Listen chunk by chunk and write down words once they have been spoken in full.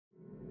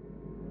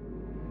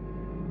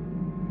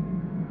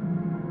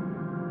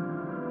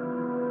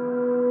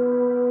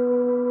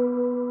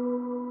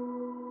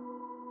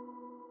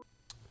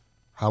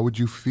how would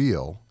you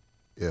feel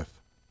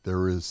if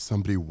there is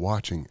somebody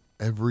watching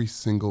every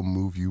single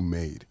move you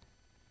made,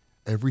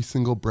 every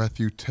single breath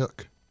you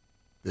took?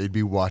 They'd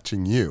be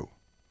watching you.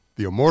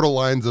 The Immortal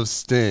Lines of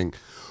Sting.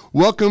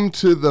 Welcome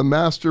to the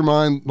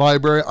Mastermind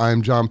Library.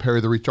 I'm John Perry,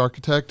 the Reach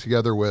Architect,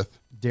 together with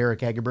Derek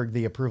Egerberg,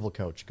 the Approval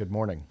Coach. Good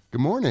morning. Good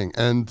morning.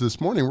 And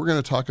this morning we're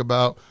going to talk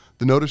about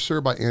The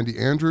Noticer by Andy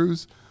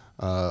Andrews,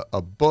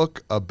 a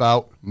book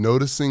about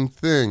noticing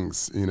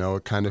things. You know,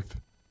 kind of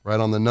right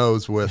on the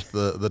nose with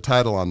the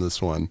title on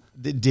this one.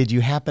 Did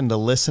you happen to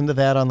listen to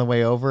that on the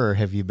way over, or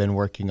have you been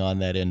working on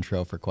that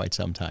intro for quite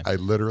some time? I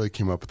literally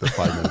came up with it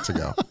 5 minutes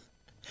ago.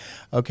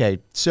 Okay,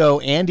 so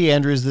Andy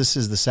Andrews, this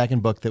is the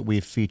second book that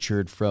we've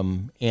featured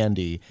from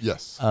Andy.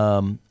 Yes.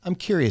 I'm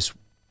curious,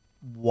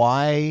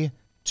 why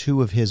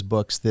two of his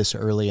books this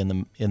early in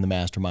the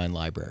Mastermind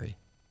Library?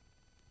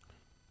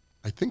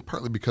 I think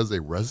partly because they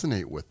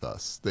resonate with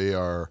us.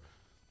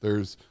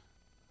 There's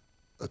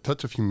a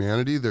touch of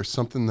humanity. There's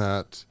something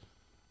that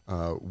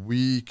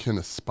we can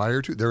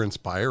aspire to. They're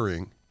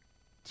inspiring,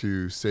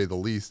 to say the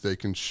least. They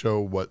can show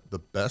what the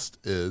best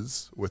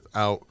is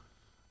without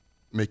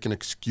making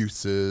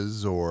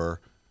excuses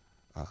or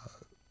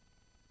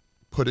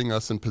putting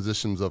us in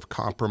positions of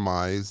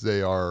compromise.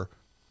 They are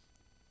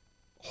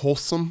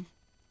wholesome.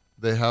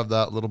 They have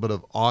that little bit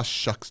of aw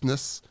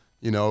shucksness.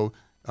 You know,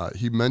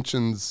 he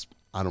mentions,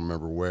 I don't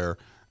remember where,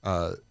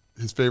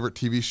 his favorite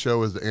TV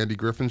show is the Andy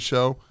Griffin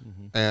Show.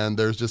 Mm-hmm. And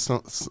there's just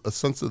a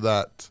sense of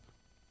that,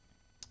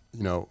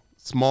 you know,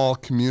 small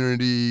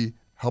community,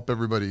 help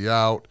everybody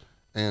out,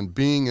 and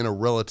being in a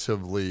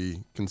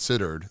relatively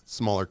considered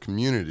smaller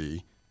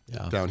community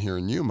down here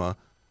in Yuma.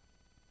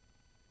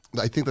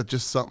 I think that's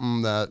just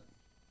something that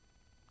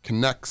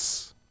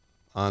connects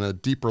on a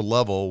deeper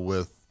level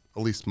with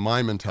at least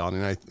my mentality,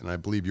 and I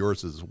believe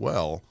yours as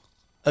well.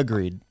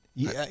 Agreed.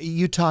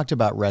 You talked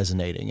about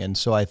resonating, and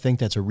so I think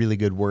that's a really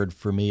good word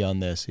for me on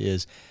this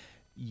is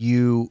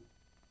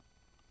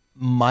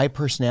my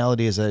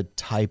personality is a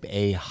type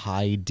A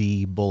high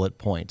D bullet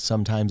point.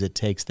 Sometimes it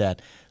takes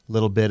that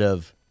little bit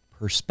of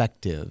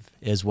perspective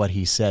is what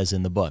he says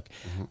in the book.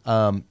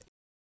 Mm-hmm.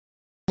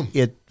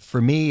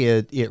 For me,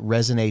 it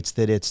resonates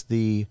that it's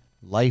the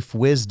life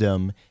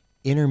wisdom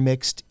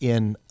intermixed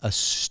in a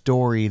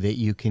story that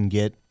you can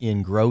get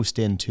engrossed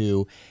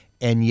into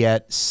and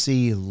yet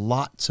see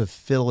lots of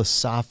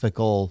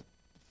philosophical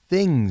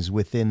things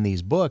within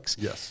these books.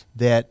 Yes.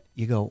 That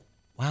you go,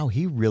 wow,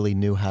 he really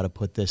knew how to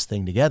put this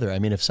thing together. I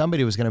mean, if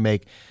somebody was going to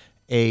make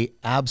a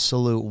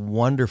absolute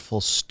wonderful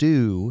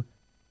stew,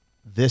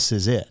 this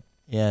is it.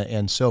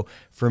 And so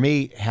for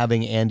me,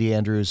 having Andy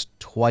Andrews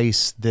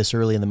twice this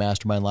early in the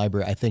Mastermind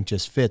Library, I think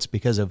just fits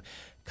because of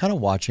kind of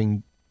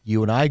watching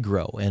you and I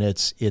grow. And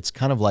it's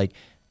kind of like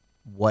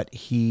what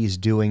he's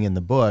doing in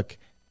the book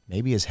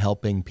maybe is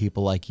helping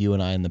people like you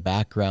and I in the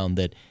background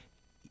that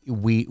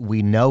we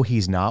know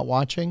he's not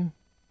watching,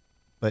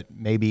 but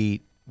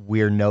maybe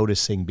we're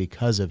noticing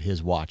because of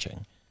his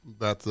watching.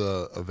 That's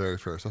a very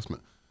fair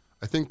assessment.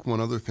 I think one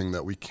other thing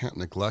that we can't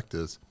neglect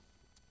is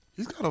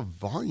he's got a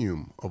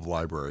volume of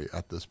library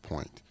at this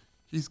point.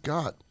 He's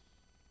got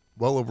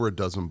well over a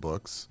dozen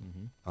books,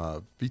 mm-hmm.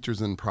 Features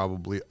in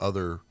probably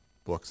other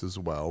books as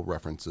well,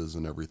 references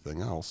and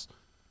everything else.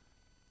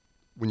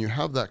 When you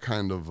have that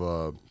kind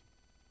of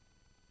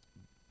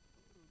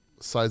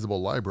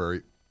sizable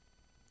library,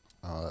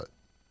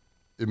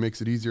 it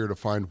makes it easier to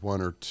find one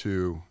or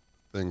two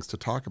things to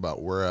talk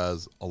about,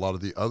 whereas a lot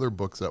of the other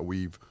books that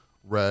we've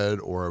read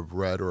or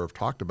have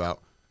talked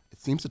about,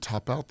 it seems to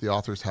top out. The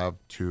authors have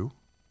 2,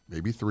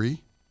 maybe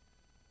 3,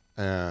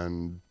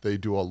 and they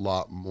do a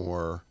lot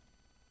more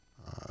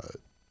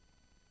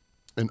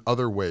in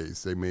other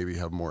ways. They maybe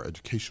have more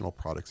educational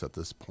products at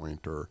this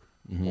point or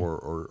mm-hmm.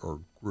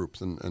 or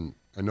groups. And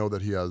I know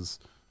that he has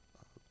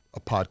a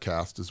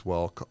podcast as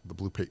well, the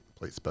Blue Plate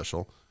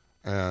Special,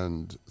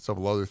 and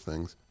several other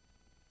things.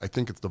 I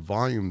think it's the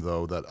volume,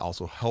 though, that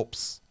also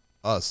helps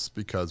us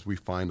because we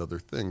find other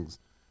things.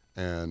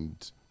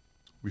 And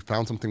we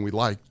found something we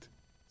liked,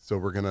 so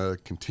we're going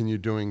to continue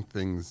doing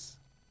things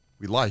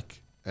we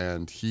like.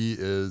 And he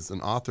is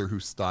an author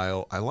whose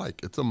style I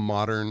like. It's a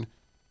modern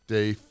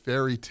day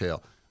fairy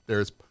tale.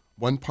 There's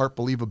one part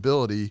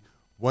believability,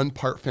 one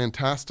part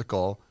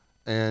fantastical,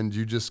 and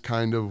you just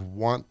kind of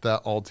want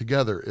that all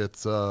together.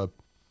 It's a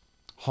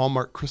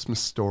Hallmark Christmas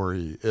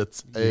Story.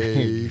 It's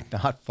a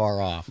not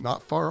far off.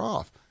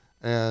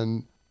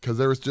 And because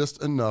there's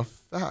just enough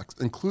facts,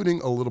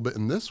 including a little bit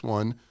in this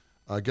one,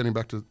 getting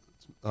back to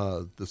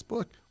this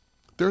book,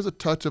 there's a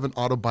touch of an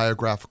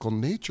autobiographical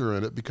nature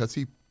in it because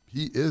he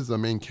is a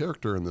main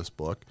character in this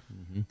book,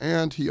 mm-hmm.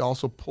 and he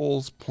also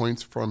pulls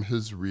points from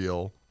his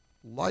real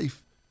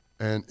life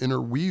and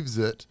interweaves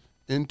it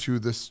into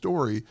this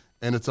story,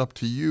 and it's up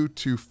to you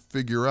to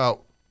figure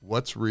out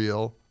what's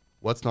real,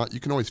 what's not. You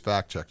can always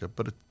fact check it,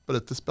 but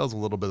it dispels a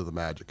little bit of the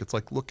magic. It's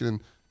like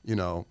looking,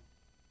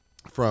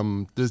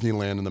 from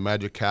Disneyland and the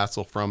Magic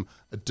Castle from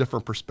a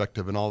different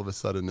perspective, and all of a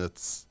sudden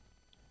it's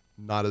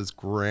not as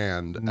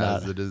grand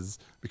as it is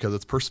because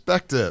it's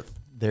perspective.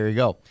 There you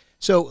go.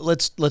 So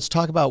let's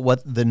talk about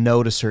what The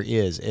Noticer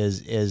is.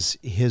 Is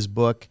his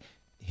book,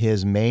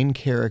 his main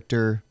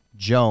character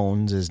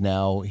Jones is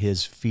now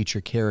his feature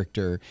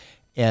character,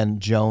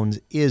 and Jones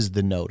is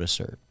the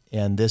Noticer.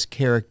 And this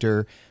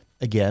character,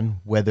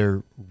 again,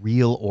 whether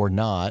real or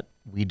not,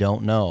 we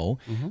don't know.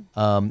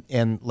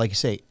 And like you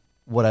say,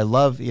 what I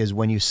love is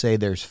when you say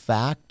there's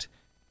fact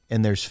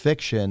and there's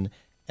fiction,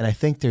 and I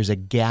think there's a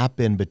gap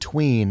in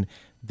between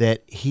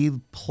that he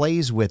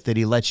plays with, that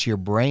he lets your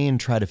brain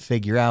try to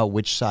figure out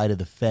which side of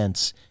the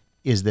fence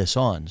is this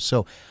on.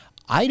 So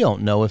I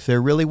don't know if there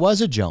really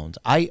was a Jones.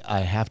 I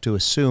have to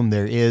assume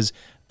there is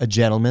a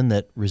gentleman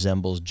that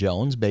resembles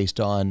Jones based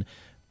on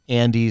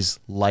Andy's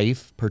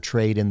life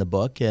portrayed in the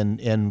book.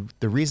 And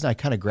the reason I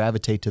kind of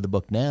gravitate to the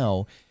book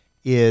now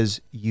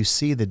is you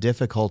see the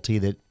difficulty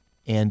that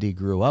Andy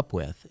grew up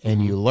with,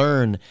 and you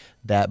learn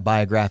that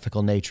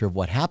biographical nature of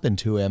what happened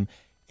to him,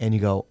 and you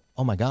go,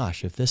 oh my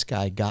gosh, if this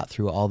guy got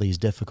through all these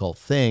difficult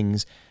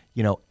things,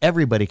 you know,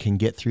 everybody can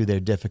get through their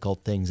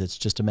difficult things. It's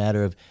just a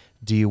matter of,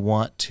 do you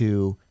want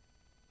to,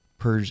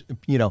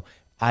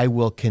 I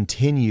will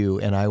continue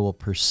and I will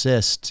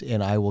persist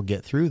and I will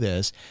get through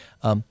this.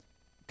 Kind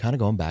of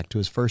going back to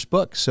his first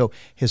book. So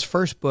his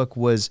first book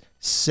was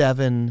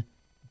 7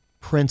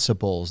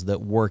 principles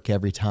that work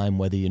every time,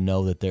 whether you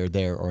know that they're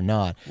there or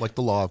not. Like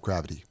the law of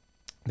gravity.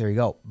 There you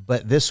go.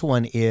 But this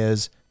one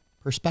is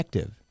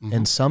perspective.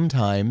 And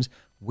sometimes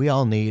we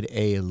all need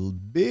a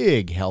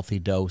big, healthy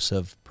dose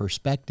of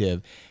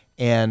perspective.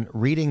 And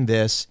reading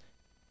this,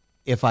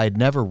 if I'd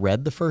never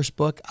read the first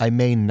book, I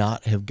may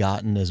not have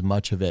gotten as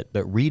much of it.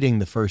 But reading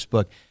the first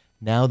book,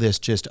 now this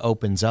just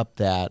opens up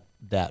that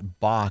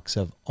box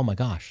of, oh my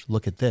gosh,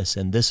 look at this.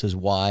 And this is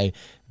why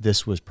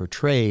this was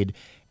portrayed.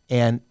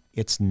 And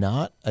it's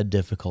not a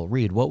difficult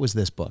read. What was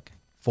this book?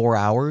 4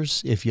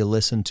 hours if you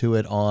listen to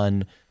it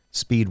on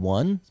speed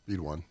 1? Speed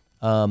 1.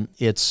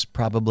 It's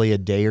probably a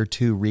day or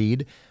 2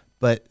 read.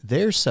 But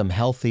there's some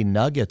healthy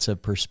nuggets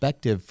of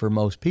perspective for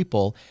most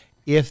people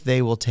if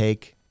they will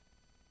take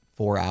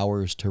 4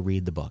 hours to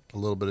read the book. A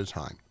little bit of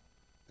time.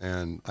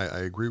 And I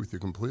agree with you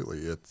completely.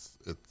 It's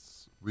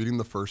reading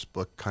the first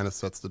book kind of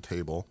sets the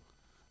table.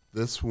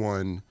 This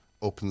one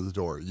opens the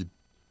door. The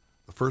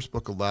first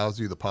book allows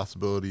you the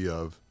possibility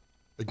of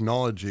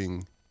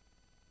acknowledging,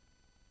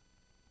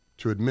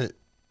 to admit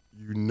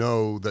you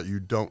know that you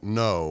don't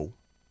know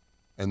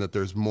and that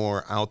there's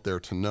more out there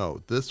to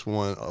know. This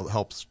one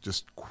helps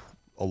just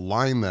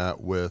align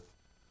that with,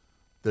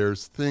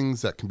 there's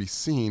things that can be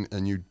seen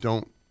and you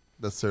don't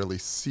necessarily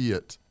see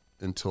it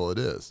until it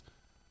is.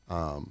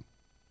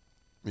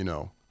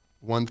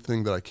 One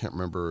thing that I can't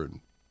remember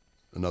in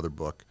another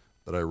book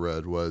that I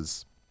read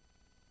was,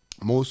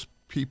 most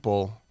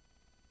people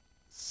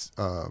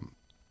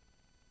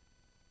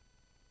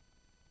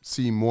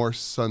see more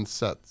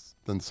sunsets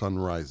than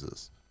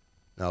sunrises.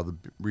 Now, the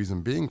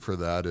reason being for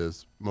that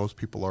is most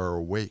people are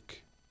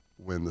awake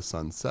when the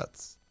sun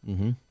sets.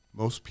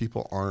 Most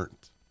people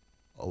aren't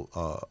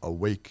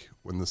awake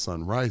when the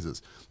sun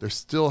rises. They're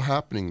still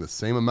happening the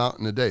same amount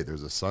in a day.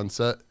 There's a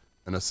sunset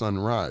and a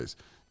sunrise.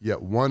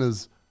 Yet one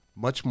is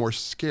much more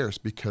scarce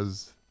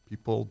because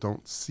people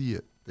don't see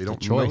it. They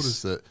don't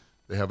notice it.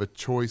 They have a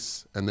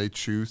choice and they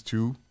choose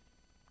to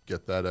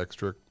get that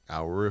extra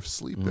hour of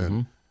sleep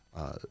in.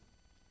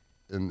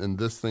 And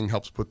this thing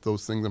helps put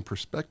those things in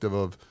perspective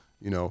of,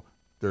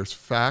 there's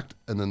fact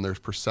and then there's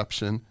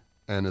perception,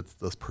 and it's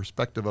the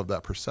perspective of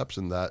that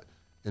perception that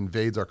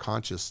invades our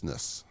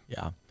consciousness.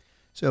 Yeah.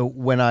 So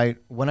when I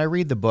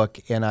read the book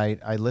and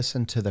I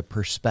listen to the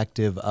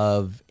perspective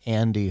of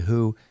Andy,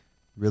 who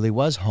really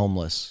was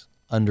homeless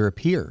under a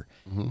pier,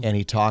 and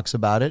he talks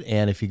about it,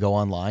 and if you go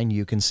online,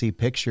 you can see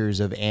pictures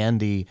of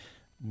Andy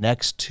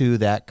next to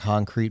that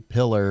concrete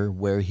pillar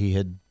where he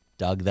had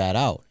dug that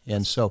out.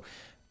 And so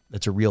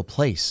it's a real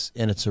place,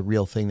 and it's a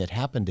real thing that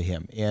happened to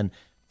him. And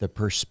the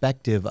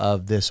perspective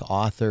of this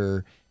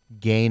author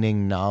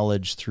gaining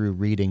knowledge through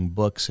reading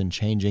books and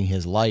changing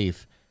his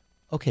life,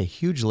 okay,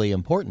 hugely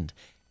important.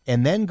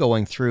 And then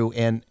going through,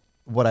 and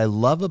what I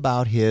love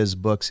about his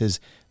books is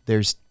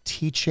there's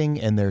teaching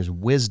and there's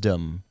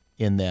wisdom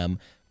in them,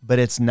 but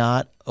it's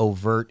not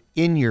overt,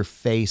 in your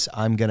face,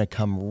 I'm going to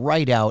come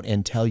right out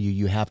and tell you,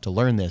 you have to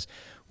learn this,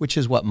 which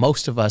is what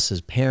most of us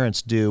as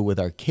parents do with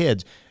our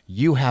kids.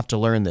 You have to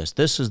learn this.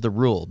 This is the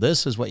rule.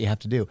 This is what you have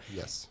to do.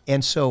 Yes.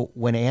 And so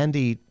when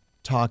Andy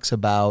talks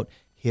about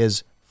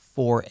his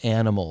 4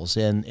 animals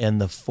and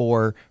the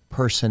 4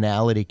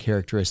 personality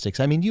characteristics,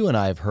 I mean, you and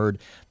I have heard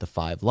the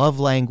 5 love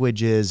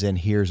languages and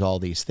here's all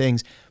these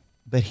things,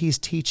 but he's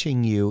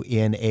teaching you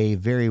in a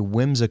very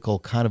whimsical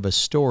kind of a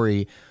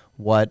story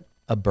what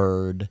a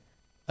bird,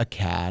 a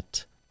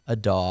cat, a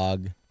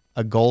dog,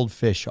 a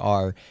goldfish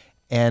are.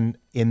 And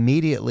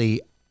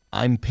immediately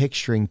I'm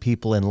picturing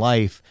people in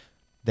life,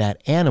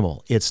 that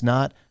animal. It's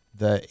not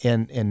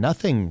and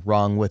nothing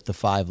wrong with the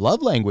 5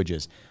 love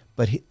languages,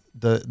 but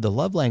the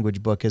love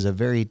language book is a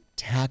very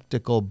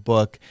tactical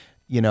book,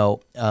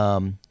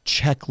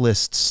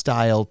 checklist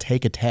style,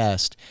 take a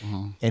test.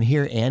 And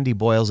here Andy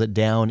boils it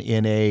down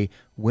in a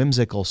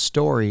whimsical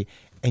story.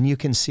 and you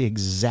can see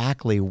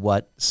exactly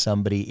what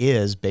somebody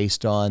is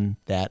based on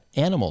that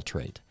animal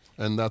trait.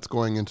 And that's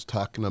going into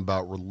talking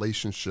about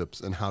relationships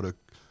and how to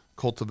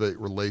cultivate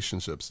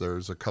relationships.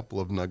 There's a couple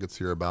of nuggets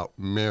here about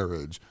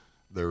marriage.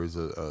 There was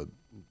a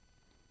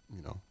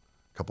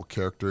couple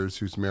characters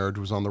whose marriage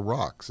was on the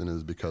rocks, and it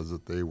is because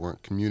that they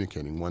weren't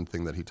communicating. One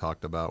thing that he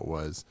talked about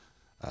was,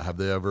 have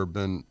they ever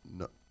been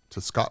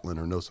to Scotland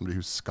or know somebody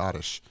who's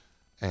Scottish?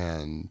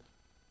 And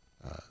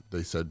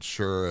they said,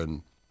 sure.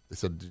 And they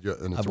said,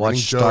 and it's I've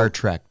watched Star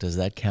Trek. Does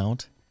that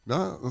count?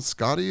 No,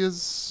 Scotty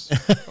is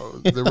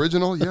the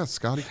original. Yes,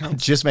 Scotty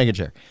counts. Just making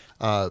sure.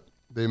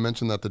 They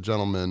mentioned that the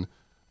gentleman,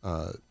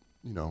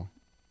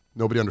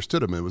 nobody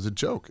understood him. It was a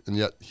joke. And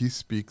yet he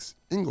speaks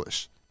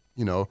English,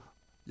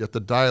 yet the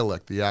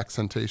dialect, the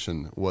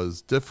accentation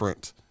was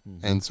different.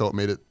 Mm-hmm. And so it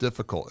made it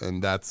difficult.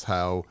 And that's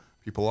how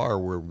people are,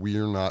 where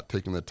we're not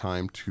taking the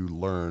time to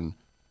learn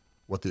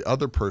what the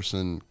other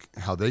person,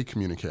 how they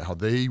communicate, how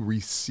they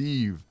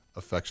receive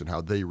affection,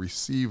 how they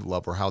receive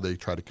love, or how they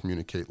try to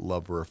communicate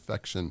love or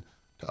affection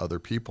to other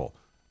people.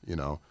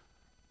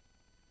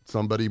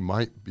 Somebody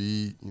might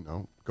be,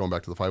 going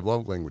back to the 5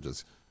 love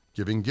languages,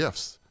 giving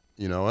gifts,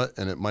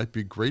 and it might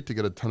be great to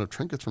get a ton of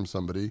trinkets from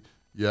somebody,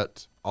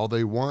 yet all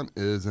they want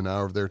is an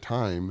hour of their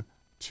time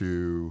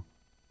to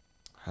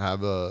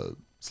have a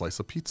slice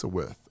of pizza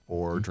with,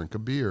 or drink a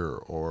beer,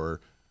 or,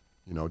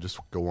 just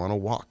go on a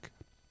walk.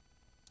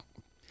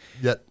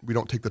 Yet we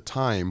don't take the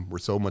time. We're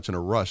so much in a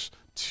rush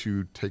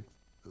to take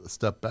a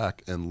step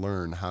back and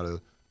learn how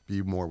to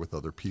be more with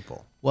other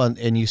people. Well,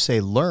 and you say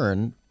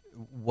learn.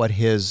 What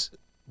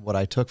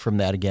I took from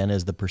that again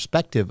is the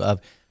perspective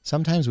of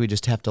sometimes we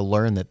just have to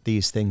learn that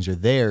these things are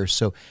there.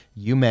 So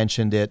you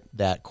mentioned it,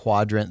 that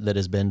quadrant that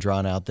has been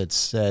drawn out that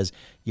says,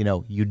 you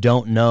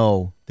don't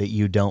know that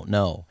you don't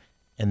know.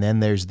 And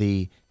then there's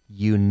the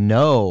you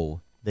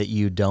know that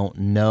you don't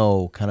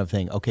know kind of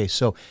thing. Okay,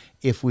 so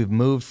if we've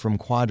moved from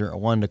quadrant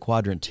 1 to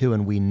quadrant 2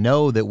 and we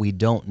know that we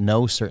don't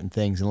know certain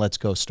things, and let's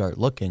go start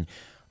looking,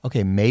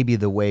 okay, maybe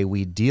the way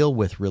we deal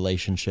with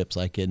relationships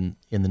like in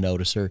the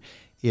noticer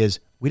is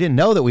we didn't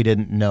know that we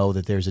didn't know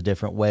that there's a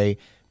different way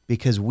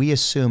because we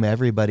assume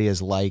everybody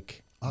is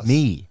like us.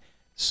 Me.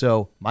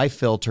 So my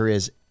filter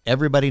is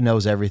everybody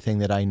knows everything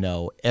that I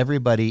know.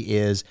 Everybody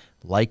is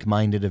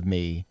like-minded of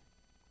me,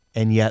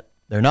 and yet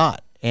they're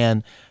not.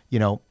 And,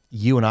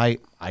 you and I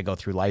go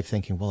through life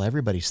thinking, well,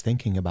 everybody's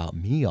thinking about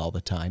me all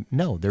the time.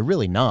 No, they're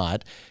really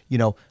not. They're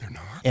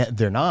not.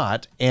 They're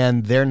not,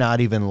 and they're not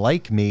even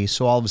like me.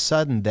 So all of a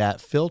sudden, that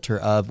filter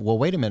of, well,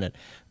 wait a minute,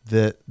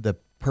 the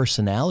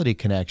personality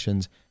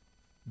connections,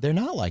 they're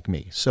not like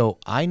me. So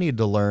I need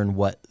to learn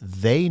what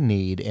they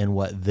need and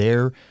what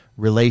their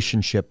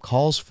relationship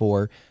calls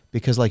for,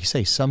 because like you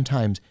say,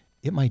 sometimes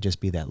it might just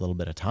be that little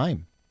bit of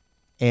time.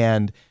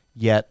 And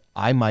yet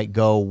I might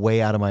go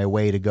way out of my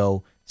way to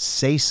go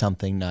say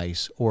something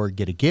nice or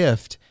get a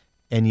gift,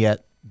 and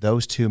yet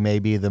those two may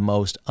be the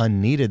most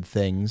unneeded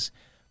things,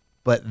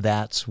 but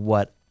that's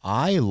what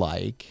I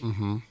like.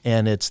 Mm-hmm.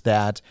 And it's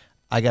that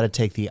I got to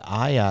take the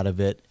I out of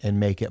it and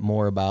make it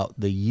more about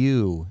the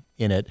you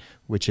in it,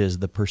 which is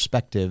the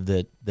perspective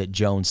that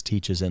Jones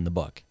teaches in the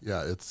book.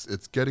 Yeah,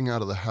 it's getting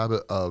out of the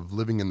habit of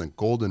living in the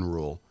golden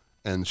rule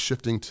and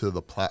shifting to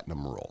the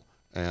platinum rule.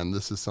 And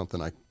this is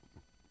something I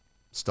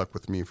stuck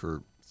with me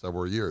for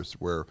several years,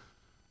 where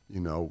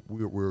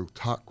we were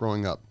taught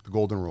growing up the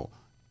golden rule.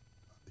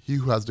 He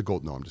who has the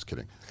gold. No, I'm just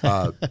kidding.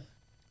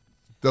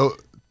 Though,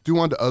 do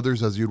unto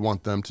others as you'd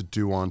want them to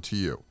do unto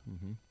you.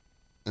 Mm-hmm.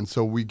 And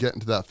so we get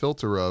into that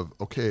filter of,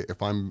 okay,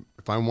 if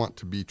I want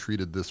to be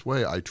treated this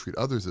way, I treat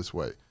others this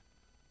way.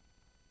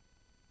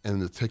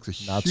 And it takes a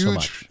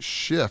huge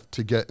shift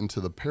to get into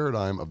the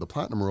paradigm of the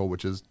platinum rule,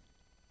 which is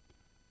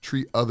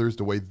treat others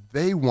the way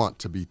they want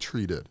to be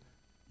treated.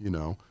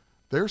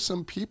 There's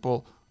some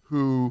people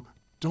who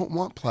don't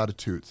want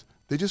platitudes.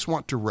 They just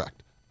want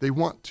direct. They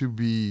want to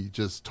be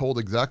just told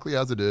exactly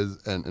as it is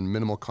and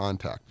minimal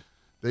contact.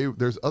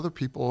 There's other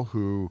people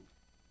who,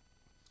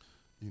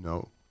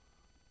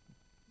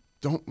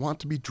 don't want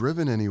to be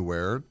driven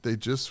anywhere. They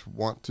just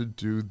want to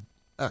do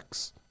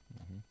X.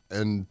 Mm-hmm.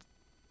 And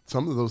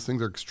some of those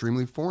things are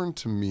extremely foreign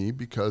to me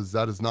because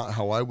that is not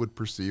how I would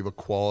perceive a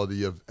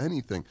quality of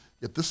anything.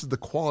 Yet this is the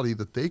quality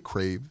that they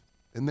crave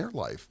in their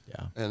life.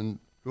 Yeah. And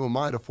who am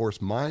I to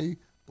force my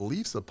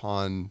beliefs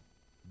upon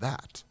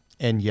that?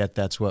 And yet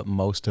that's what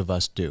most of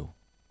us do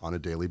on a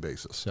daily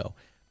basis. So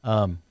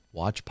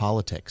watch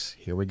politics.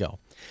 Here we go.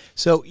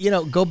 So,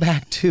 go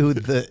back to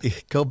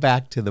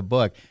the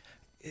book.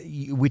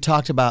 We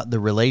talked about the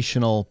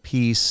relational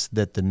piece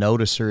that the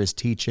noticer is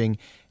teaching,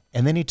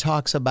 and then he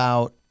talks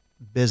about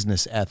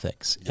business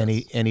ethics.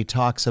 Yes. and he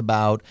talks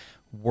about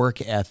work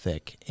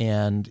ethic,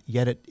 and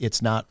yet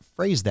it's not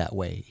phrased that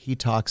way. He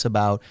talks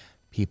about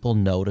people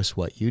notice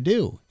what you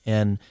do,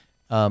 and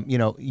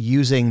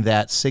using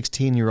that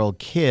 16-year-old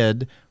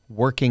kid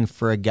working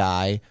for a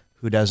guy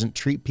who doesn't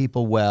treat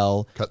people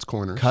well,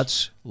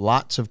 cuts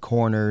lots of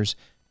corners,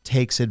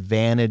 takes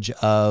advantage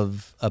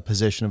of a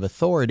position of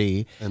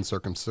authority. And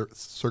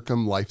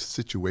circum life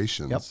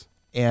situations. Yep.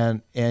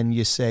 And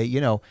you say,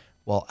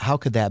 well, how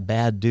could that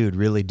bad dude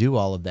really do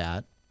all of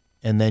that?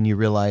 And then you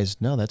realize,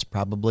 no, that's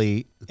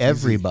probably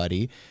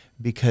everybody,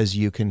 because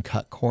you can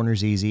cut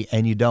corners easy,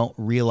 and you don't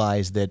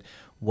realize that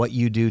what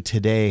you do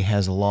today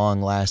has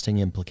long-lasting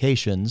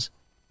implications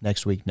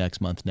next week,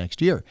 next month,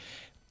 next year.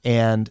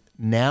 And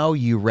now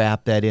you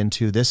wrap that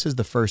into, this is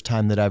the first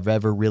time that I've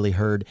ever really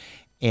heard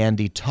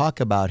Andy talk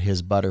about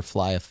his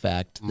butterfly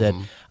effect, that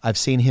I've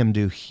seen him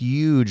do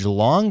huge,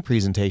 long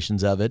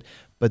presentations of it,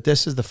 but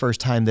this is the first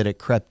time that it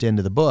crept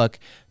into the book,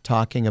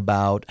 talking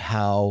about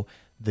how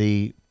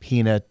the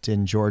peanut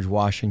and George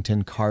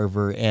Washington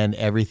Carver and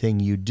everything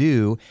you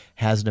do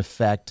has an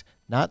effect,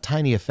 not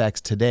tiny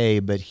effects today,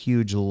 but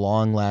huge,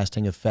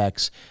 long-lasting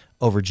effects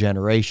over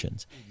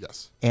generations.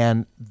 Yes.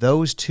 And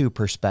those two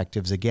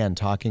perspectives, again,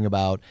 talking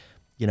about,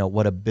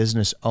 what a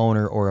business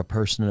owner or a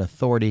person in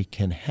authority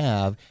can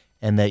have,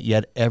 and that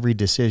yet every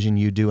decision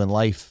you do in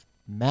life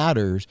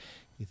matters,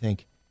 you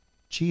think,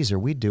 geez, are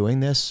we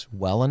doing this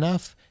well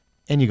enough?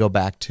 And you go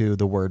back to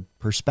the word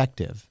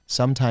perspective.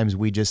 Sometimes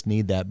we just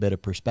need that bit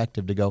of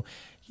perspective to go,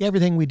 yeah,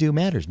 everything we do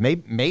matters.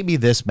 Maybe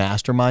this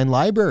mastermind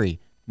library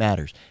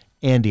matters.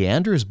 Andy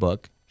Andrews'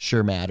 book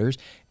sure matters.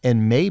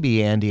 And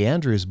maybe Andy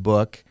Andrews'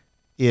 book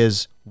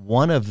is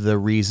one of the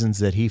reasons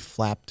that he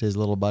flapped his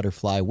little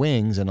butterfly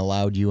wings and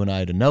allowed you and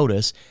I to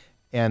notice.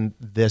 And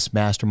this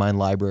mastermind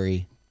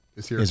library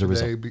is here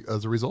today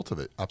as a result of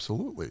it.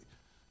 Absolutely.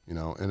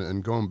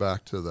 And going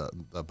back to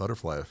that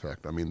butterfly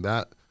effect, I mean,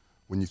 that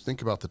when you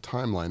think about the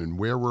timeline and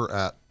where we're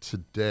at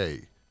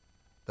today,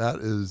 that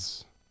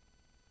is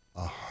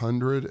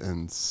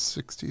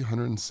 160,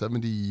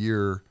 170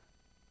 year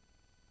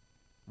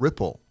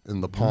ripple in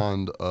the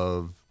pond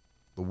of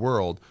the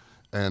world,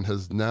 and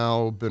has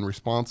now been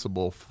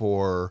responsible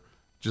for,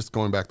 just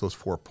going back those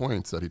 4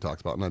 points that he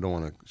talks about, and I don't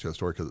want to share the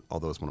story, because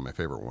although it's one of my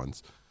favorite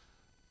ones,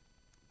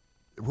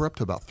 we're up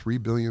to about 3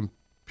 billion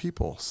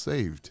people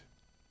saved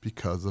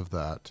because of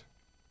that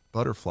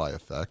butterfly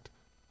effect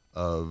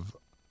of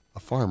a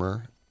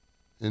farmer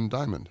in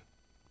Diamond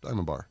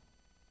Bar.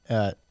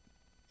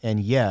 And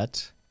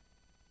yet,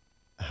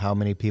 how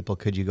many people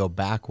could you go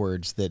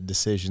backwards that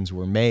decisions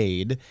were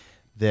made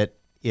that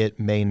it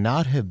may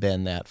not have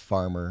been that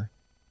farmer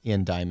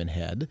in Diamond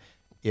Head?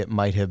 It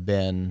might have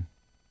been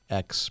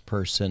X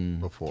person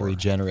before, 3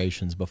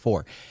 generations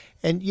before.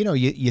 And,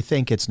 you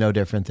think it's no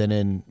different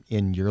than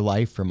in your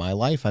life or my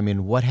life. I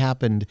mean, what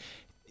happened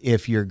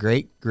if your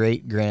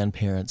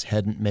great-great-grandparents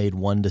hadn't made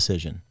one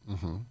decision?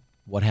 Mm-hmm.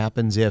 What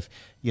happens if,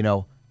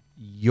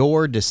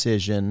 your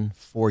decision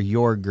for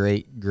your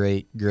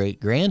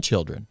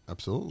great-great-great-grandchildren?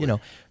 Absolutely.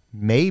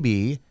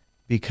 Maybe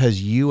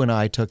because you and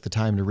I took the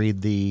time to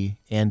read the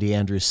Andy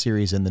Andrews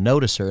series in The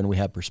Noticer, and we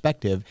have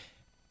perspective,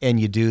 and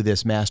you do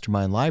this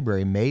mastermind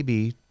library,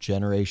 maybe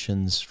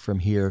generations from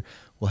here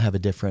will have a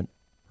different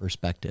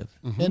perspective.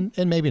 Mm-hmm.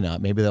 And maybe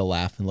not. Maybe they'll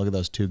laugh and look at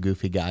those 2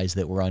 goofy guys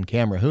that were on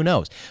camera. Who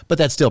knows? But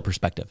that's still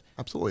perspective.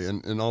 Absolutely.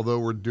 And although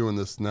we're doing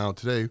this now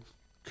today,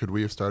 could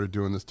we have started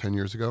doing this 10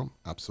 years ago?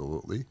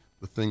 Absolutely.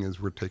 The thing is,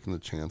 we're taking the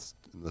chance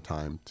and the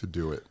time to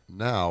do it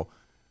now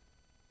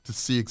to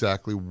see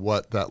exactly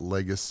what that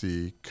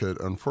legacy could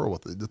unfurl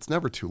with. It's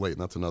never too late, and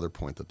that's another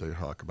point that they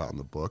talk about in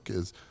the book,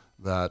 is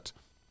that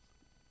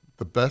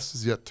the best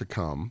is yet to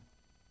come.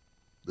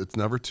 It's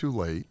never too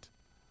late.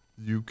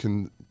 You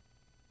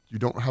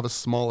don't have a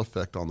small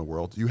effect on the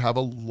world. You have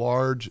a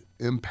large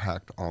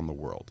impact on the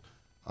world.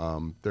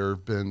 There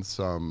have been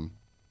some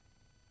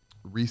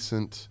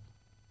recent...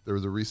 There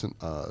was a recent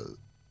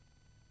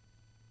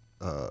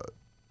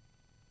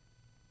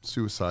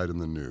suicide in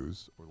the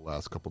news over the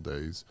last couple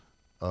days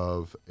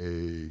of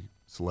a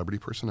celebrity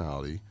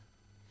personality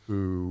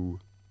who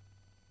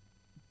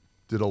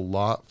did a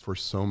lot for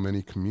so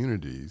many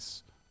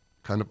communities,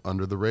 kind of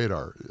under the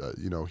radar.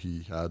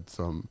 He had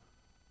some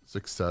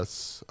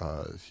success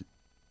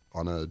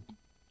on a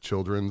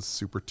children's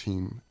super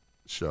team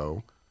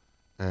show,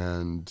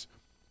 and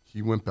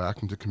he went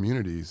back into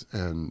communities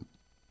and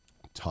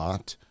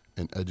taught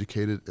and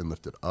educated and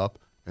lifted up.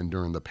 And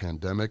during the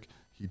pandemic,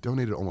 he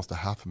donated almost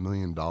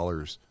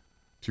 $500,000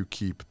 to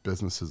keep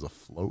businesses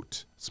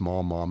afloat,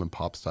 small mom and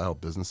pop style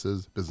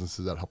businesses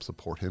that helped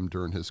support him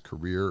during his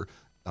career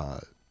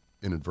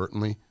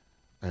inadvertently.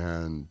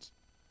 And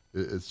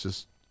it's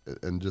just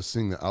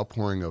seeing the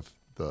outpouring of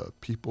the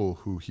people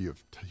who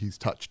he's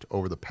touched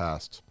over the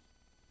past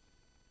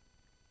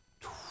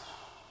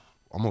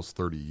almost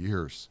 30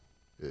 years.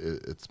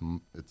 It's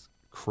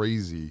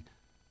crazy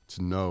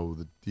to know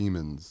the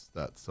demons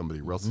that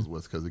somebody wrestles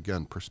with, because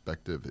again,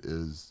 perspective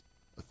is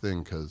a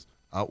thing, because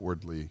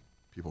outwardly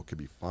people could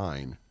be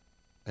fine,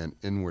 and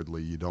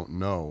inwardly you don't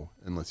know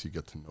unless you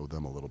get to know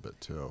them a little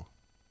bit too.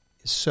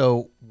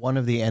 So one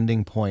of the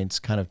ending points,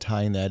 kind of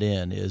tying that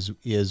in,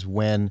 is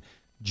when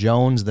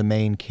Jones, the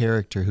main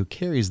character, who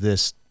carries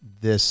this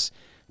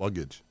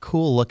luggage,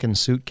 cool looking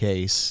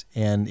suitcase,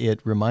 and it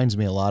reminds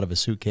me a lot of a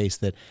suitcase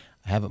that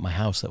I have at my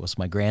house that was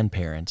my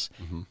grandparents'.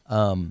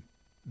 Mm-hmm.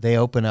 They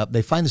open up,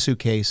 they find the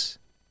suitcase,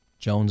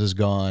 Jones is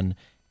gone,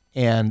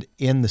 And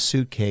in the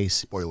suitcase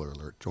Spoiler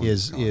alert.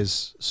 Jones gone.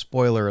 is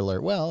spoiler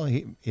alert. Well,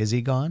 is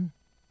he gone?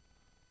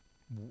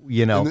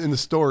 You know, in the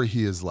story,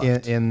 he is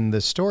left. In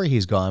the story,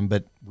 he's gone,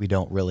 but we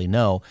don't really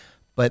know.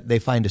 But they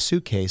find a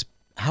suitcase.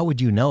 How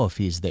would you know if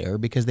he's there?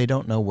 Because they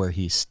don't know where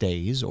he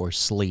stays or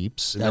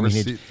sleeps. They never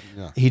see-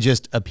 yeah. He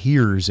just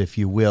appears, if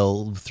you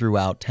will,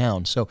 throughout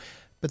town. So,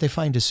 but they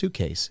find a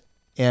suitcase,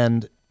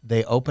 and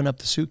they open up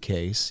the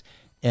suitcase,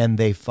 and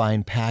they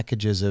find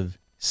packages of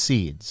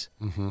seeds.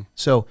 Mm-hmm.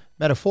 So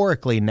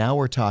metaphorically, now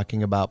we're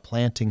talking about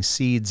planting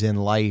seeds in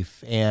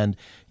life, and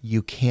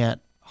you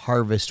can't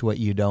harvest what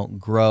you don't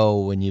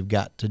grow, and you've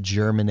got to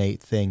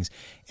germinate things.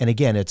 And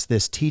again, it's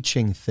this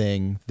teaching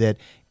thing that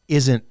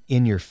isn't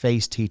in your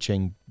face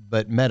teaching,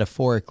 but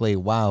metaphorically,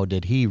 wow,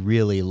 did he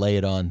really lay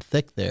it on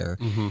thick there?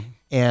 Mm-hmm.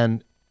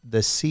 And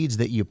the seeds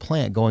that you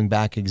plant, going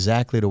back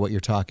exactly to what you're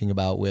talking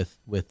about with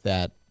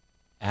that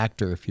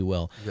actor, if you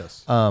will.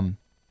 Yes.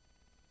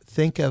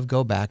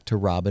 Go back to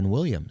Robin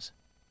Williams.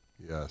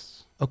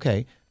 Yes.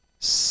 Okay,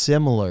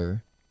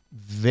 similar,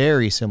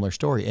 very similar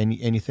story. And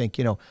you think,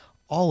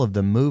 all of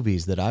the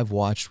movies that I've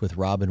watched with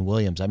Robin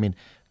Williams, I mean,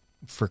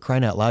 for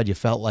crying out loud, you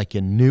felt like you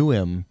knew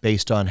him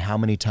based on how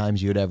many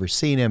times you'd ever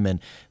seen him, and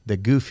the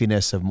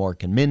goofiness of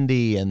Mork and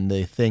Mindy and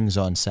the things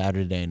on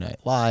Saturday Night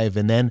Live,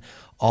 and then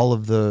all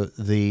of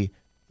the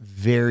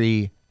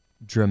very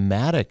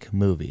dramatic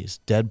movies,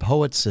 Dead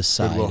Poets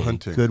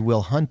Society,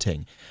 Goodwill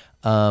Hunting.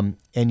 And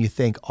you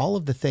think all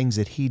of the things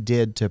that he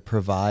did to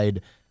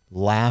provide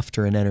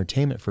laughter and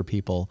entertainment for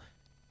people,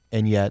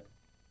 and yet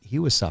he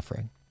was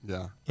suffering.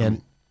 Yeah.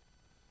 And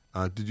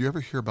did you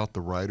ever hear about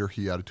the writer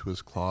he added to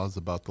his clause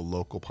about the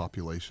local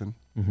population?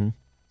 Mm-hmm.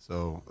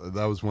 So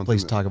that was one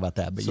Please thing. talk about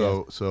that. But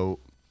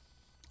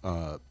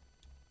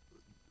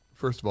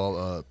first of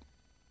all,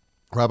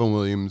 Robin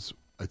Williams,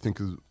 I think,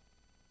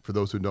 for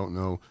those who don't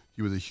know,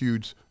 he was a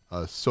huge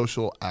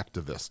social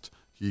activist.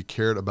 He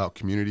cared about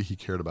community. He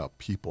cared about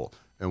people.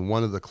 And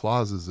one of the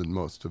clauses in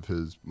most of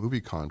his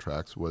movie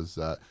contracts was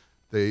that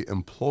they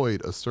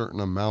employed a certain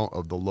amount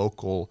of the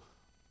local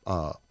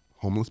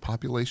homeless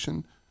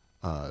population.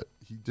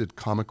 He did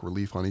comic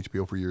relief on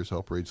HBO for years,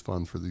 help raise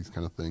funds for these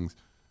kind of things,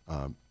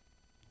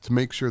 to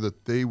make sure that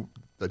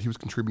he was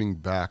contributing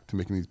back to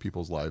making these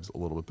people's lives a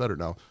little bit better.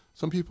 Now,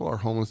 some people are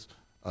homeless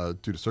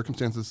due to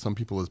circumstances. Some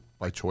people is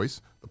by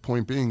choice. The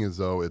point being is,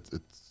 though, it's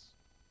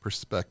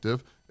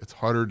perspective. It's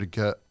harder to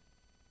get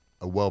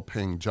a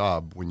well-paying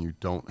job when you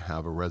don't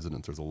have a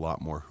residence. There's a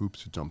lot more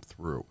hoops to jump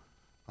through.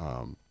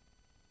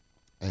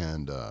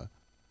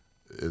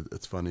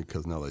 It's funny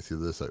because now that I see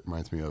this, it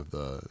reminds me of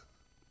the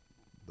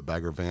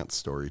Bagger Vance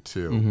story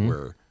too, Mm-hmm.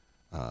 where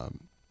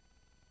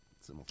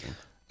similar thing.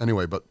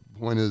 Anyway, but the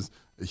point is,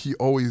 he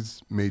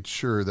always made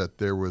sure that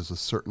there was a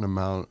certain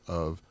amount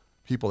of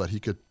people that he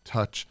could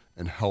touch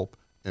and help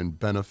and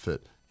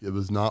benefit. It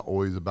was not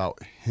always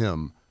about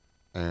him,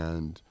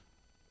 and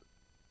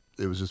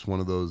it was just one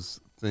of those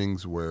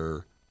things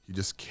where he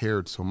just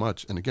cared so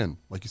much. And again,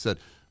 like you said,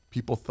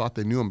 people thought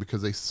they knew him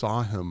because they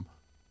saw him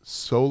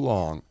so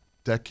long,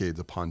 decades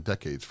upon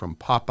decades, from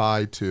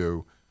Popeye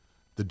to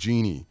the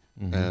Genie.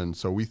 Mm-hmm. And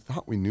so we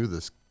thought we knew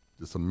this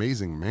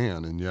amazing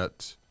man, and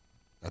yet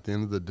at the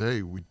end of the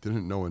day, we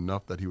didn't know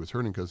enough that he was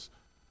hurting, because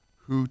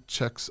who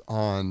checks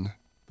on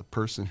the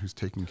person who's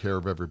taking care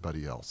of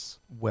everybody else?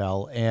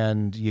 Well,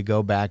 and you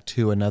go back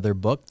to another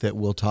book that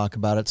we'll talk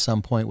about at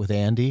some point with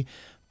Andy,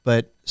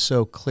 but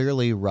so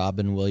clearly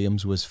Robin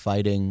Williams was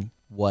fighting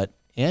what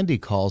Andy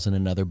calls in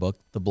another book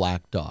the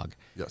black dog.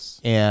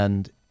 Yes.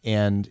 And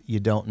you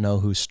don't know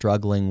who's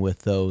struggling with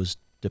those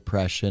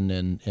depression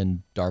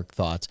and dark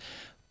thoughts.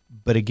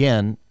 But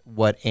again,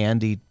 what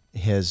Andy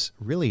has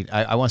really,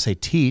 I want to say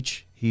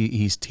teach,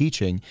 he's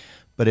teaching,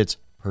 but it's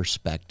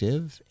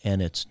perspective,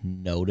 and it's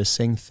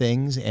noticing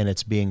things, and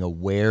it's being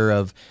aware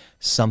of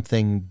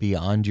something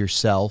beyond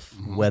yourself,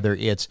 Mm-hmm. whether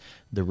it's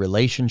the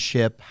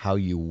relationship, how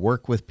you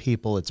work with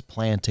people, it's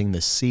planting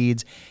the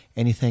seeds.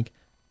 And you think,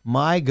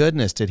 my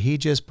goodness, did he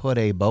just put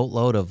a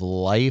boatload of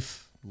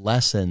life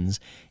lessons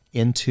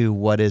into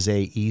what is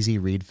a easy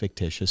read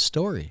fictitious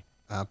story?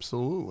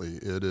 Absolutely.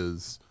 It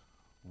is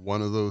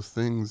one of those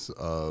things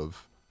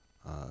of,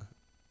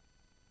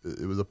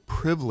 it was a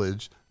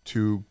privilege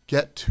to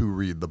get to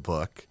read the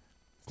book.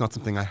 It's not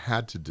something I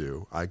had to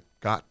do. I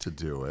got to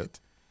do it.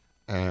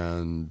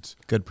 And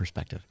Good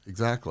perspective.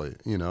 exactly,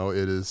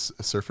 it is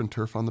surf and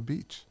turf on the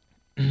beach.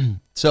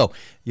 So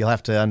you'll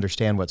have to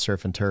understand what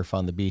surf and turf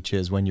on the beach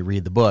is when you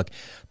read the book.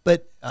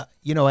 But,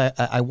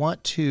 I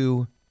want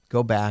to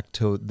go back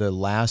to the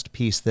last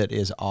piece that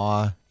is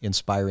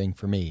awe-inspiring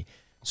for me.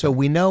 So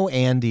we know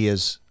Andy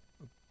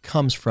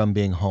comes from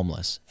being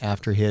homeless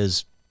after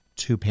his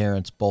two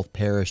parents both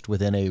perished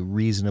within a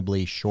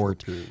reasonably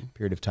short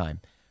period of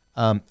time.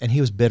 And he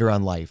was bitter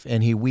on life.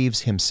 And he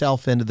weaves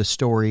himself into the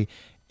story.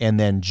 And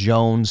then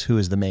Jones, who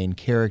is the main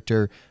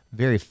character,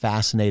 very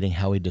fascinating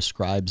how he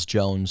describes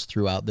Jones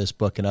throughout this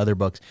book and other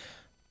books.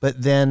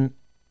 But then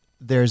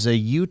there's a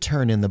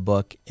U-turn in the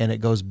book, and it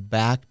goes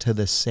back to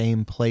the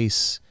same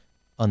place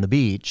on the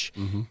beach,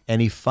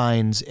 and he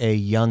finds a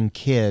young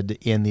kid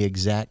in the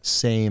exact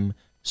same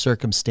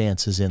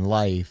circumstances in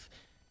life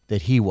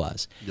that he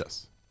was.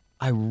 Yes.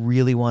 I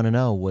really want to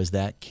know, was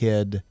that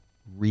kid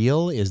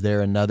real? Is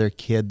there another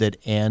kid that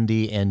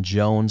Andy and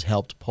Jones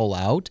helped pull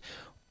out?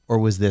 Or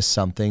was this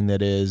something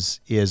that is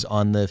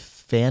on the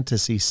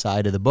fantasy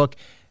side of the book,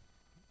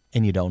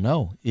 and you don't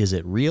know? Is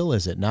it real?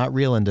 Is it not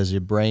real? And does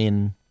your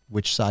brain,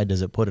 which side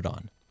does it put it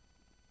on?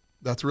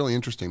 That's really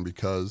interesting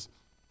because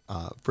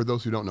for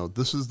those who don't know,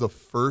 this is the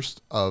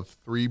first of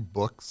 3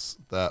 books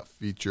that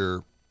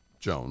feature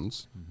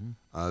Jones,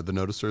 The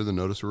Noticer, The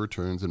Noticer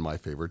Returns, and my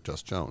favorite,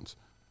 Just Jones.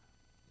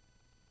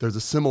 There's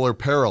a similar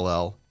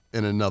parallel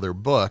in another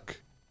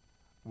book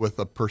with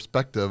a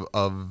perspective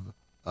of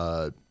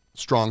a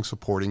strong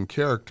supporting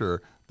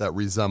character that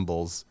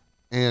resembles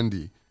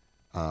Andy.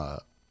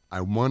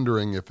 I'm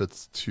wondering if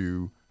it's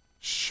to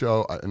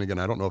show, and again,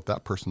 I don't know if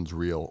that person's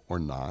real or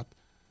not.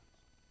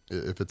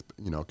 If it's,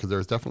 because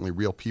there's definitely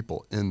real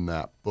people in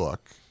that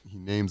book. He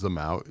names them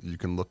out. You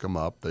can look them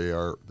up. They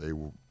were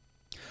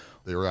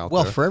out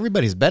Well, there. for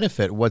everybody's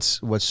benefit,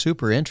 what's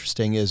super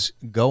interesting is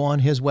go on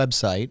his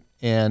website,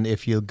 and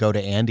if you go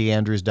to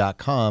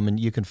andyandrews.com, and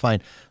you can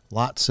find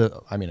lots of,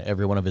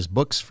 every one of his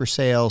books for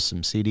sale,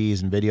 some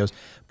CDs and videos,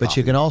 but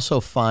you can also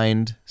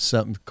find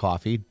some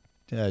coffee,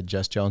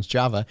 Just Jones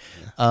Java,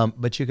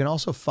 but you can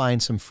also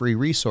find some free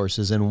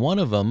resources, and one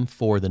of them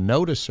for the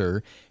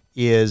Noticer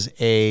is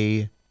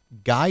a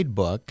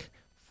guidebook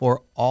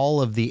for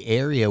all of the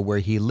area where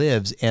he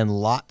lives, and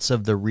lots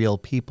of the real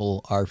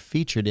people are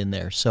featured in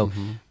there. So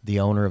the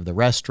owner of the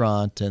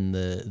restaurant and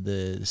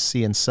the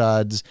C and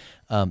Suds,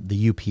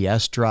 the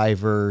UPS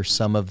driver,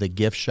 some of the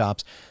gift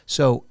shops.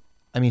 So,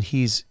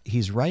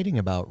 he's writing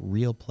about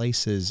real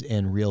places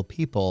and real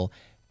people,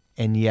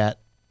 and yet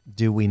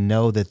do we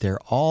know that they're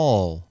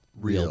all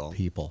real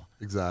people?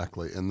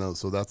 Exactly. And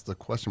so that's the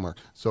question mark.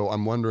 So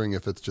I'm wondering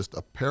if it's just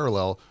a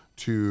parallel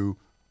to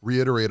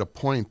reiterate a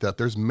point that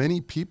there's many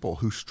people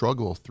who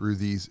struggle through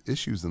these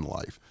issues in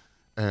life.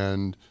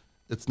 And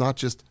it's not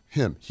just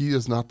him. He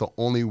is not the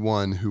only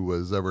one who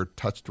was ever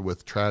touched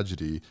with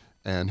tragedy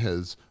and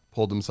has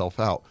pulled himself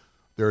out.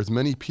 There's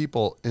many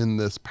people in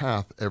this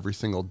path every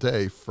single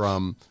day,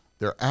 from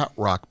they're at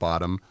rock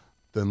bottom,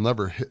 then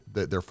never hit,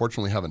 they're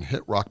fortunately haven't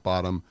hit rock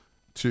bottom,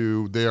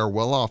 to they are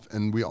well off.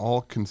 And we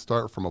all can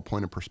start from a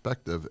point of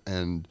perspective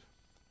and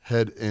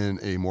head in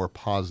a more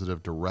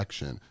positive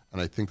direction.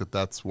 And I think that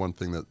that's one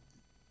thing that,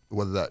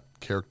 whether that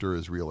character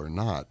is real or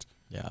not,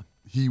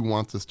 he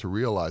wants us to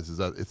realize is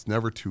that it's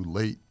never too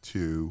late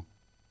to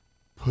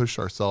push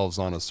ourselves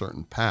on a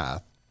certain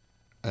path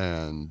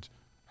and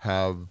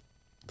have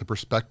the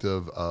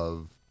perspective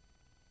of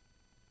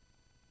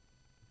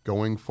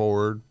going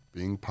forward,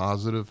 being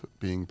positive,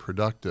 being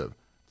productive.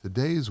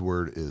 Today's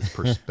word is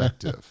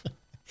perspective.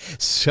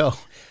 So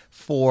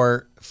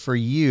for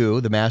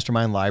you, the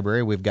Mastermind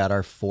Library, we've got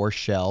our 4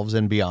 shelves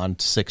and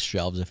beyond, 6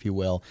 shelves, if you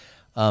will.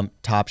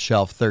 Top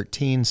shelf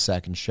 13,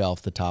 second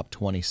shelf, the top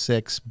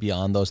 26,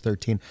 beyond those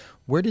 13.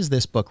 Where does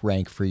this book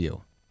rank for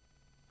you?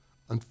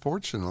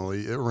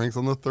 Unfortunately, it ranks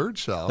on the 3rd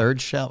shelf. 3rd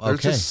shelf, okay.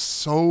 There's just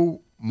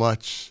so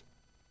much.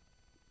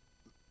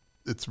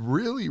 It's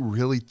really,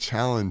 really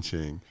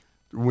challenging.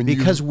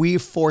 Because we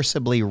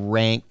forcibly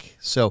rank.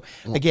 So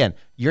again,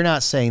 you're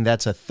not saying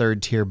that's a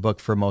 3rd-tier book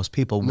for most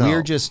people. No.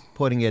 We're just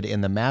putting it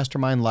in the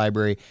Mastermind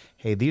Library.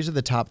 Hey, these are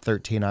the top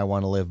 13 I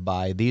want to live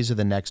by. These are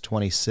the next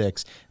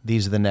 26.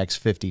 These are the next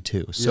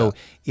 52. So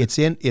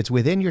it's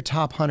within your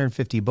top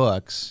 150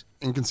 books.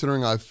 And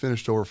considering I've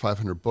finished over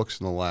 500 books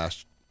in the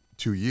last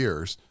 2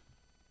 years,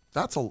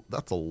 that's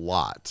a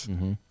lot.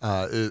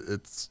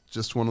 It's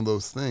just one of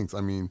those things.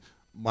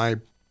 My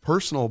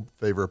personal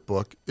favorite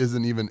book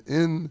isn't even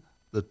in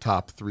the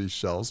top 3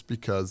 shelves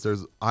because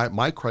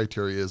my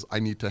criteria is I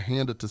need to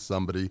hand it to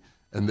somebody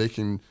and they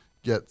can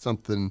get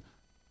something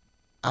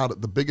out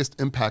of the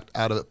biggest impact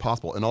out of it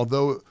possible. And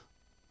although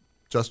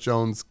Just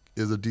Jones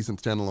is a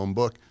decent standalone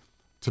book,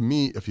 to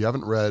me, if you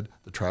haven't read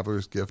The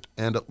Traveler's Gift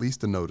and at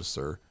least The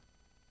Noticer,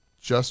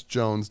 Just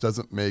Jones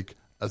doesn't make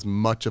as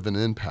much of an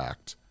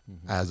impact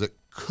as it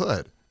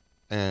could.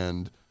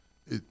 And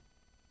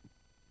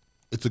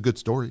it's a good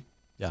story.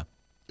 Yeah.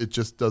 It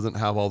just doesn't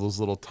have all those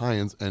little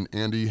tie-ins, and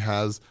Andy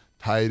has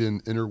tied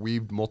and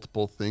interweaved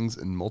multiple things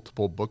in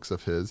multiple books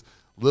of his,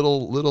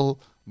 little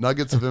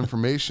nuggets of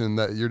information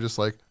that you're just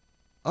like,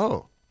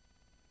 oh.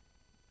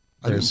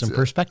 There's some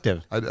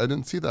perspective. I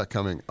didn't see that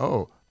coming.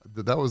 Oh,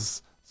 that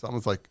was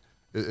something's like,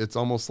 it's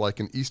almost like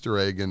an Easter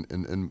egg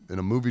in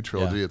a movie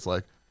trilogy. Yeah. It's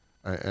like,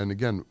 and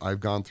again, I've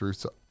gone through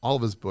all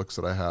of his books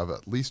that I have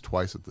at least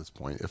twice at this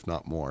point, if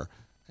not more.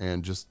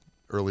 And just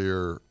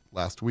earlier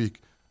last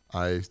week,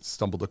 I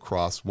stumbled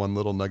across one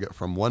little nugget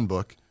from one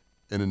book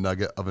in a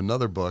nugget of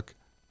another book,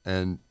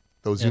 and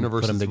those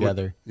universes put them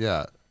together.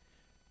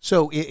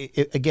 So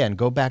again,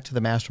 go back to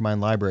the Mastermind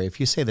Library. If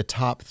you say the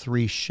top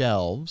 3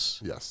 shelves,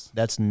 yes,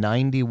 that's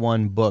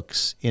 91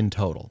 books in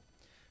total.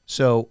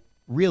 So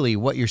really,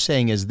 what you're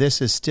saying is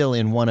this is still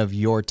in one of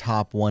your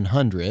top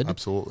 100.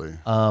 Absolutely.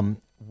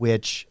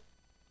 Which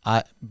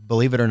I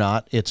believe it or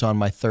not, it's on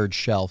my third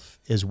shelf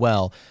as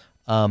well,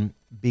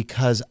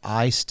 because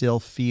I still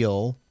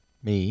feel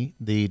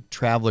the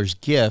Traveler's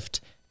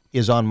Gift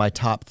is on my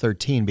top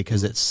 13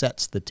 because it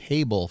sets the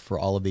table for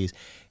all of these.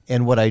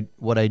 And what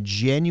I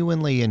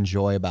genuinely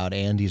enjoy about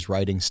Andy's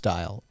writing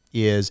style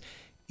is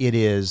it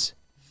is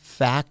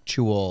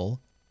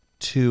factual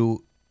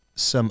to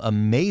some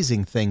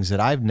amazing things that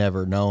I've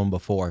never known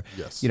before.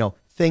 Yes. You know,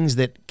 things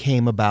that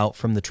came about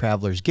from the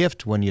Traveler's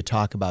Gift when you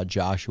talk about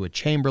Joshua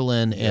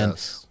Chamberlain and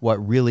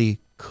what really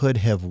could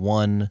have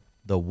won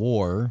the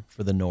war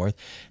for the North.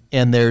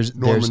 And there's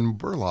Norman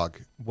Borlaug.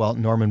 Well,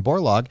 Norman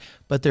Borlaug,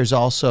 but there's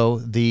also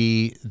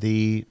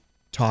the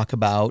talk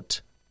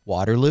about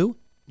Waterloo.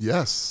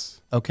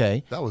 Yes.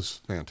 Okay. That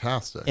was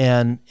fantastic.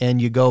 And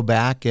you go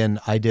back, and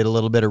I did a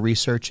little bit of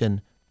research,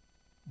 and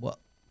well,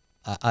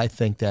 I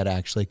think that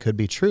actually could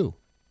be true.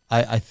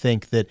 I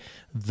think that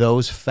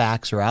those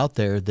facts are out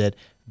there, that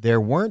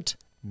there weren't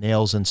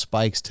nails and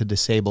spikes to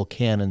disable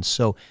cannons.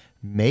 So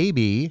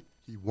maybe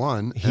he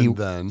won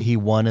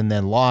and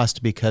then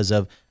lost because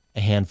of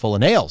a handful of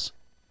nails.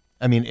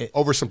 I mean,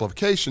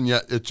 oversimplification,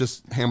 yet it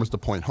just hammers the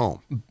point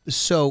home.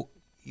 So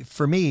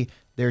for me,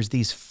 there's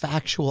these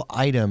factual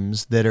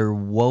items that are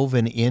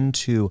woven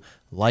into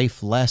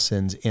life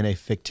lessons in a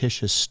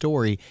fictitious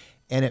story,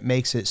 and it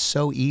makes it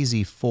so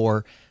easy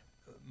for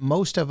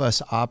most of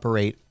us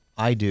operate,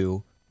 I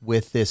do,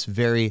 with this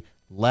very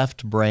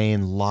left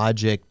brain,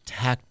 logic,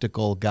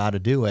 tactical, gotta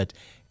do it.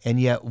 And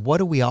yet, what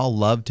do we all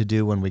love to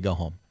do when we go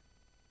home?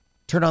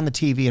 Turn on the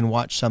TV and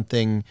watch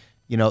something,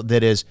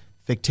 that is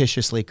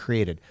fictitiously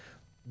created.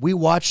 We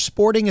watch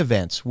sporting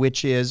events,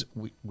 which is,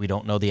 we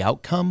don't know the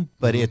outcome,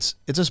 but it's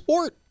a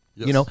sport,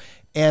 Yes.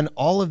 and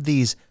all of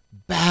these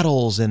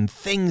battles and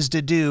things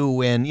to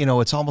do, and,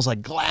 it's almost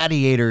like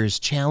gladiators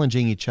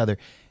challenging each other.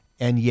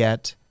 And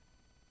yet,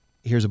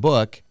 here's a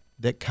book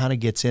that kind of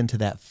gets into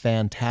that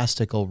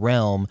fantastical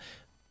realm,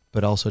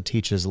 but also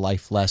teaches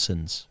life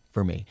lessons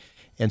for me.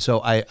 And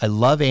so I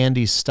love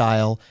Andy's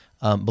style.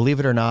 Believe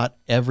it or not,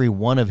 every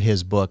one of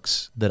his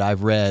books that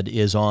I've read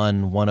is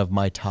on one of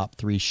my top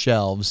 3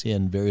 shelves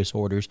in various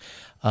orders.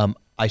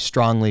 I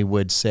strongly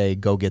would say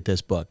go get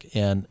this book.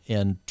 And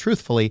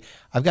truthfully,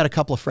 I've got a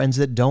couple of friends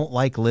that don't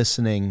like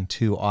listening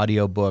to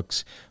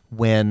audiobooks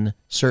when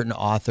certain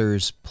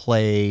authors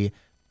play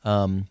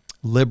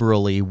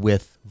liberally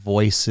with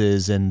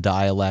voices and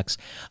dialects.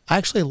 I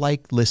actually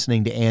like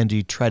listening to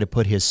Andy try to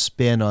put his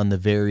spin on the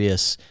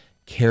various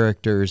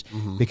characters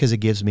because it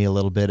gives me a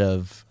little bit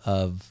of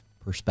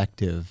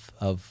perspective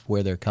of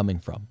where they're coming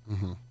from.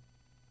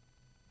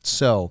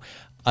 So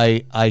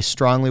I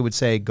strongly would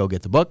say go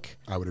get the book.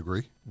 I would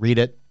agree. Read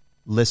it,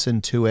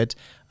 listen to it.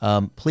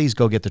 Please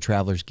go get The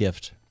Traveler's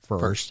Gift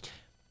first.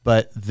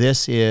 But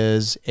this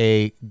is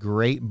a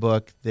great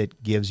book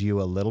that gives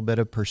you a little bit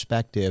of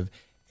perspective,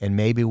 and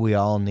maybe we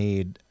all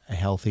need a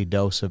healthy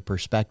dose of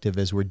perspective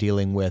as we're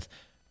dealing with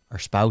our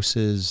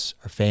spouses,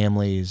 our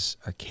families,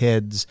 our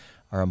kids,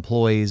 our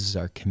employees,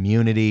 our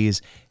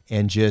communities,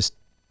 and just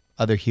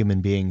other human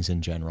beings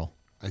in general.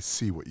 I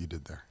see what you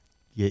did there.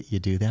 You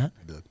do that?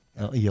 I did.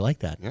 Oh, you like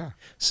that? Yeah.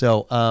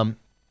 So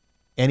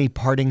any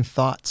parting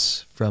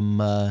thoughts from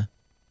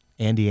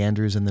Andy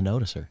Andrews and The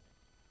Noticer?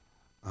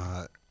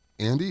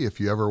 Andy, if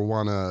you ever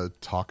want to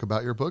talk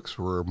about your books,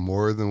 we're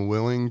more than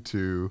willing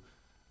to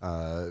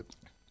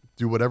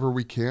do whatever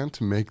we can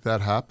to make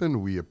that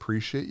happen. We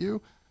appreciate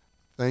you.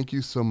 Thank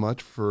you so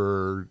much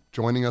for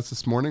joining us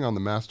this morning on the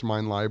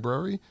Mastermind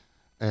Library,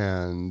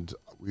 and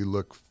we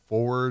look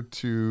forward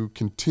to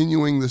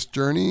continuing this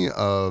journey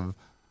of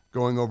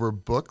going over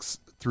books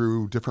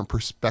through different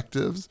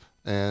perspectives,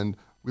 and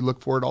we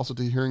look forward also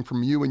to hearing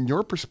from you and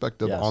your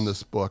perspective on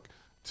this book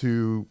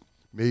to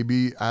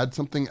maybe add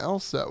something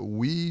else that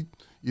we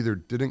either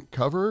didn't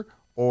cover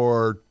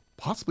or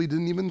possibly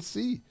didn't even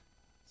see.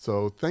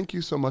 So thank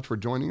you so much for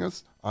joining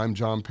us. I'm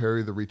John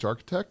Perry, the Reach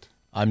Architect.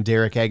 I'm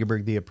Derek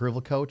Agerberg, the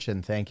Approval Coach,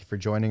 and thank you for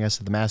joining us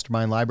at the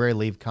Mastermind Library.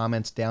 Leave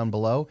comments down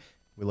below.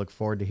 We look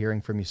forward to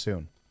hearing from you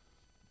soon.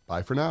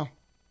 Bye for now.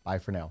 Bye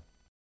for now.